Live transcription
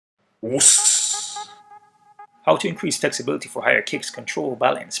Whoosh. How to increase flexibility for higher kicks, control,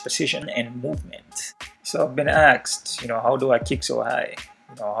 balance, precision, and movement. So I've been asked, how do I kick so high?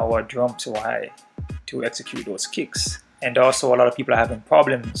 How I jump so high to execute those kicks. And also a lot of people are having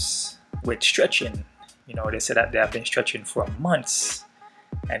problems with stretching. They say that they have been stretching for months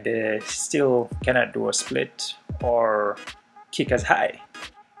and they still cannot do a split or kick as high.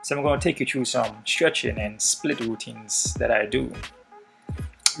 So I'm going to take you through some stretching and split routines that I do.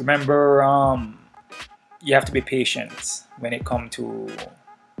 Remember, you have to be patient when it comes to,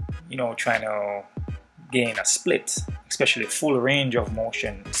 trying to gain a split, especially full range of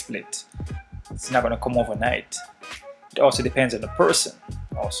motion split. It's not going to come overnight. It also depends on the person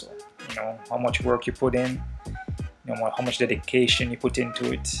also, how much work you put in, how much dedication you put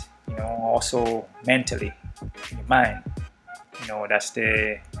into it, also mentally, in your mind. That's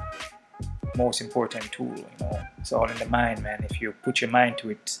the most important tool. It's all in the mind, man. If you put your mind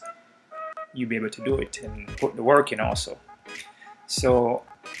to it, you'll be able to do it and put the work in also. So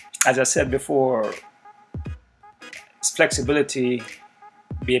as I said before, flexibility,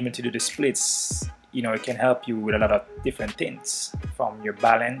 be able to do the splits, it can help you with a lot of different things, from your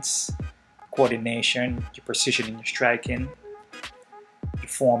balance, coordination, your precision in your striking, your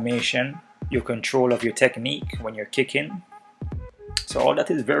formation, your control of your technique when you're kicking. So all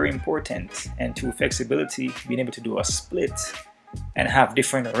that is very important. And to flexibility, being able to do a split and have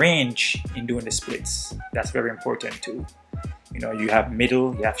different range in doing the splits, that's very important too. You have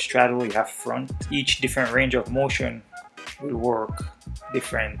middle, you have straddle, you have front. Each different range of motion will work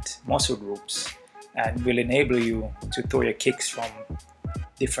different muscle groups and will enable you to throw your kicks from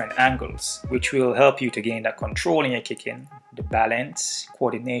different angles, which will help you to gain that control in your kicking, the balance,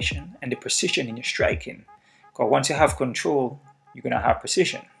 coordination, and the precision in your striking. Because once you have control, you're going to have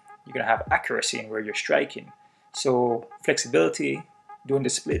precision, you're going to have accuracy in where you're striking. So flexibility doing the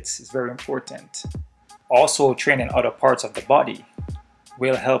splits is very important. Also, training other parts of the body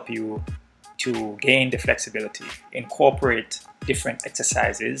will help you to gain the flexibility. Incorporate different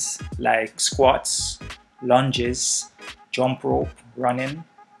exercises like squats, lunges, jump rope, running,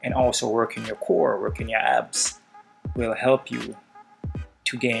 and also working your core, working your abs will help you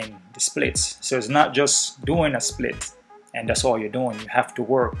to gain the splits. So it's not just doing a split and that's all you're doing. You have to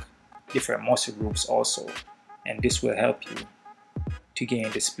work different muscle groups also, and this will help you to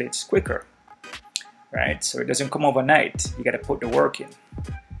gain the splits quicker, right? So it doesn't come overnight. You got to put the work in.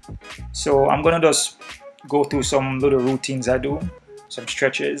 So I'm gonna just go through some little routines I do, some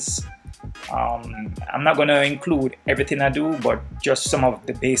stretches. I'm not gonna include everything I do, but just some of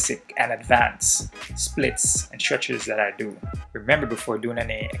the basic and advanced splits and stretches that I do. Remember, before doing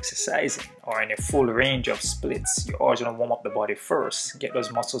any exercising or any full range of splits, you always want to warm up the body first. Get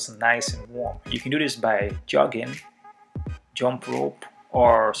those muscles nice and warm. You can do this by jogging, jump rope,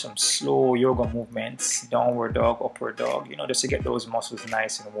 or some slow yoga movements, downward dog, upward dog, just to get those muscles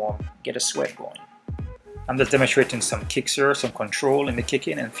nice and warm, get a sweat going. I'm just demonstrating some kicks here, some control in the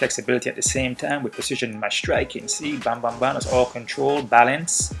kicking and flexibility at the same time with precision in my striking. See, bam, bam, bam, it's all control,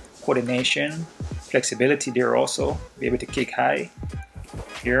 balance, coordination, flexibility there also. Be able to kick high.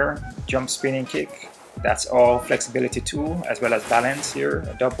 Here, jump spinning kick. That's all flexibility too, as well as balance here.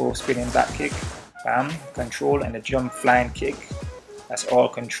 A double spinning back kick, bam, control, and a jump flying kick. That's all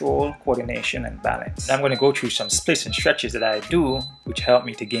control, coordination, and balance. Now I'm going to go through some splits and stretches that I do, which help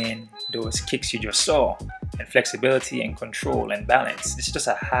me to gain those kicks you just saw, and flexibility and control and balance. This is just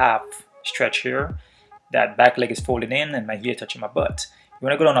a half stretch here. That back leg is folded in and my heel touching my butt. You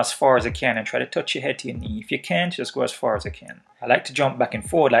want to go down as far as I can and try to touch your head to your knee. If you can't, just go as far as I can. I like to jump back and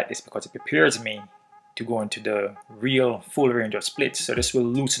forward like this because it prepares me to go into the real full range of splits. So this will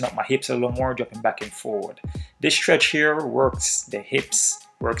loosen up my hips a little more, jumping back and forward. This stretch here works the hips,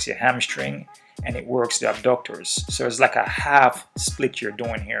 works your hamstring, and it works the abductors. So it's like a half split you're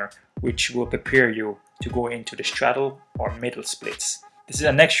doing here, which will prepare you to go into the straddle or middle splits. This is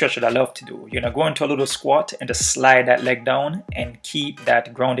the next stretch that I love to do. You're gonna go into a little squat and just slide that leg down and keep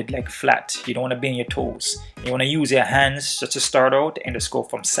that grounded leg flat. You don't wanna bend your toes. You wanna use your hands just to start out and just go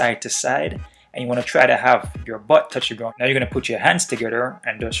from side to side. And you want to try to have your butt touch the ground. Now you're going to put your hands together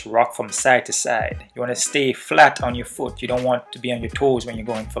and just rock from side to side. You want to stay flat on your foot. You don't want to be on your toes when you're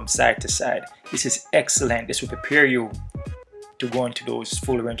going from side to side. This is excellent. This will prepare you to go into those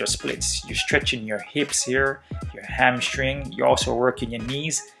full range of splits. You're stretching your hips here, your hamstring. You're also working your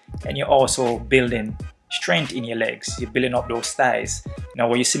knees, and you're also building strength in your legs. You're building up those thighs. Now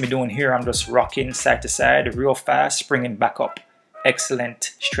what you see me doing here, I'm just rocking side to side real fast, springing back up.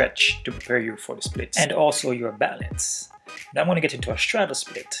 Excellent stretch to prepare you for the splits and also your balance. Now I'm going to get into a straddle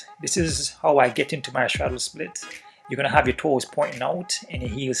split. This is how I get into my straddle split. You're going to have your toes pointing out and your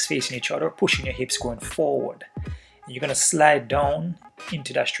heels facing each other, pushing your hips going forward. And you're going to slide down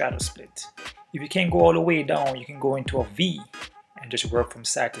into that straddle split. If you can't go all the way down, you can go into a V and just work from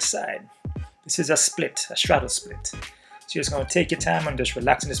side to side. This is a split, a straddle split. So you're just going to take your time and just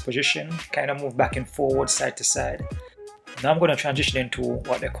relax in this position, kind of move back and forward, side to side. Now I'm going to transition into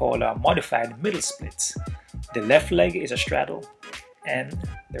what they call a modified middle split. The left leg is a straddle and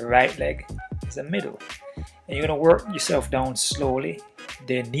the right leg is a middle. And you're going to work yourself down slowly.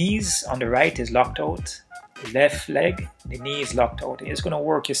 The knees on the right is locked out. The left leg, the knee is locked out. And you're just going to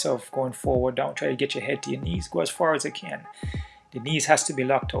work yourself going forward down. Try to get your head to your knees. Go as far as you can. The knees has to be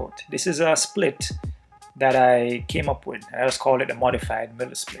locked out. This is a split that I came up with. I just call it the modified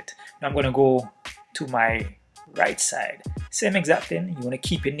middle split. Now I'm going to go to my right side. Same exact thing. You want to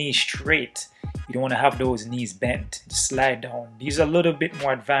keep your knees straight. You don't want to have those knees bent. Just slide down. These are a little bit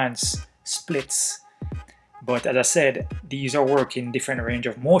more advanced splits. But as I said, these are working different range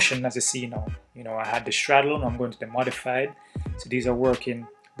of motion as you see now. You know, I had the straddle, now I'm going to the modified. So these are working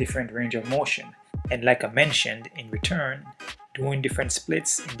different range of motion. And like I mentioned, in return, doing different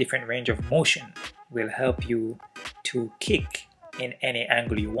splits in different range of motion will help you to kick in any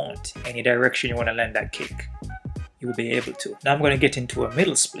angle you want. Any direction you want to land that kick, you will be able to. Now I'm going to get into a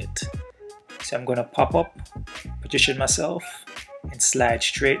middle split. So I'm going to pop up, position myself, and slide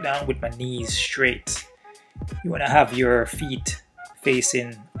straight down with my knees straight. You want to have your feet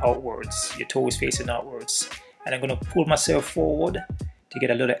facing outwards, your toes facing outwards. And I'm going to pull myself forward to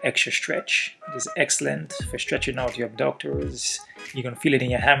get a little extra stretch. This is excellent for stretching out your abductors. You're going to feel it in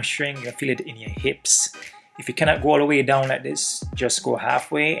your hamstring, you're going to feel it in your hips. If you cannot go all the way down like this, just go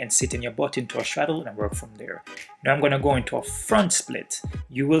halfway and sit in your butt into a straddle and work from there. Now I'm going to go into a front split.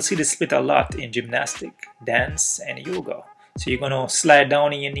 You will see this split a lot in gymnastic, dance, and yoga. So you're going to slide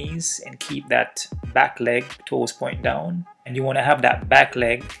down in your knees and keep that back leg, toes pointing down. And you want to have that back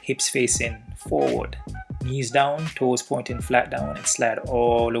leg, hips facing forward. Knees down, toes pointing flat down, and slide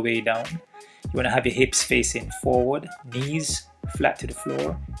all the way down. You want to have your hips facing forward, knees flat to the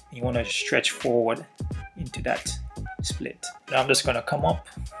floor. You want to stretch forward into that split. Now I'm just going to come up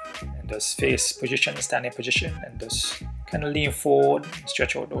and just face position, standing position, and just kind of lean forward,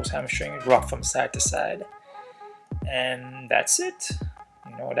 stretch out those hamstrings, rock from side to side. And that's it.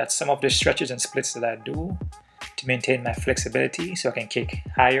 You know, that's some of the stretches and splits that I do to maintain my flexibility so I can kick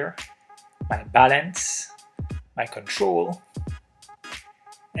higher, my balance, my control,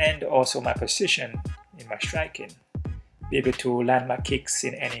 and also my precision in my striking. Be able to land my kicks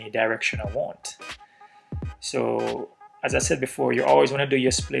in any direction I want. So as I said before, you always want to do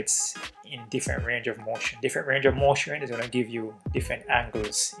your splits in different range of motion. Different range of motion is going to give you different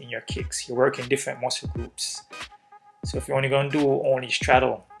angles in your kicks. You're working different muscle groups. So if you're only going to do only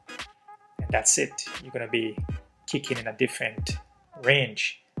straddle and that's it, you're going to be kicking in a different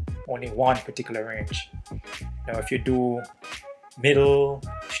range, only one particular range. Now if you do middle,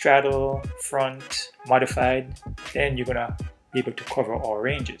 straddle, front, modified, then you're going to be able to cover all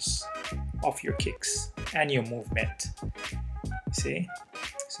ranges of your kicks and your movement. See?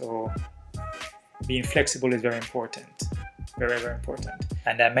 So being flexible is very important. Very, very important.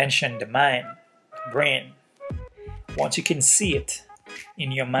 And I mentioned the mind, brain. Once you can see it in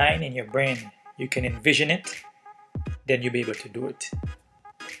your mind, in your brain, you can envision it, then you'll be able to do it.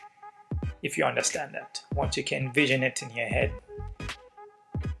 If you understand that. Once you can envision it in your head,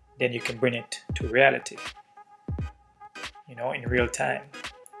 then you can bring it to reality, you know, in real time.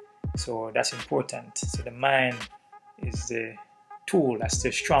 So that's important. So the mind is the tool, that's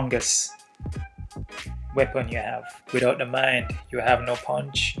the strongest weapon you have. Without the mind, you have no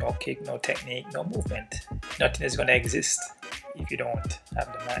punch, no kick, no technique, no movement. Nothing is going to exist if you don't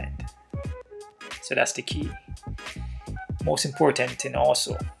have the mind. So that's the key. Most important thing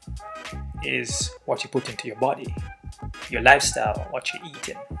also is what you put into your body, your lifestyle, what you're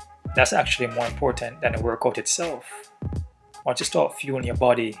eating. That's actually more important than the workout itself. Once you start fueling your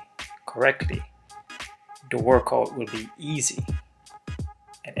body correctly, the workout will be easy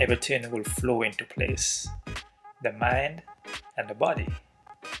and everything will flow into place. The mind and the body.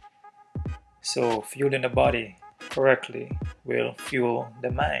 So fueling the body correctly will fuel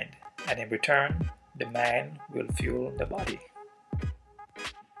the mind, and in return, the mind will fuel the body.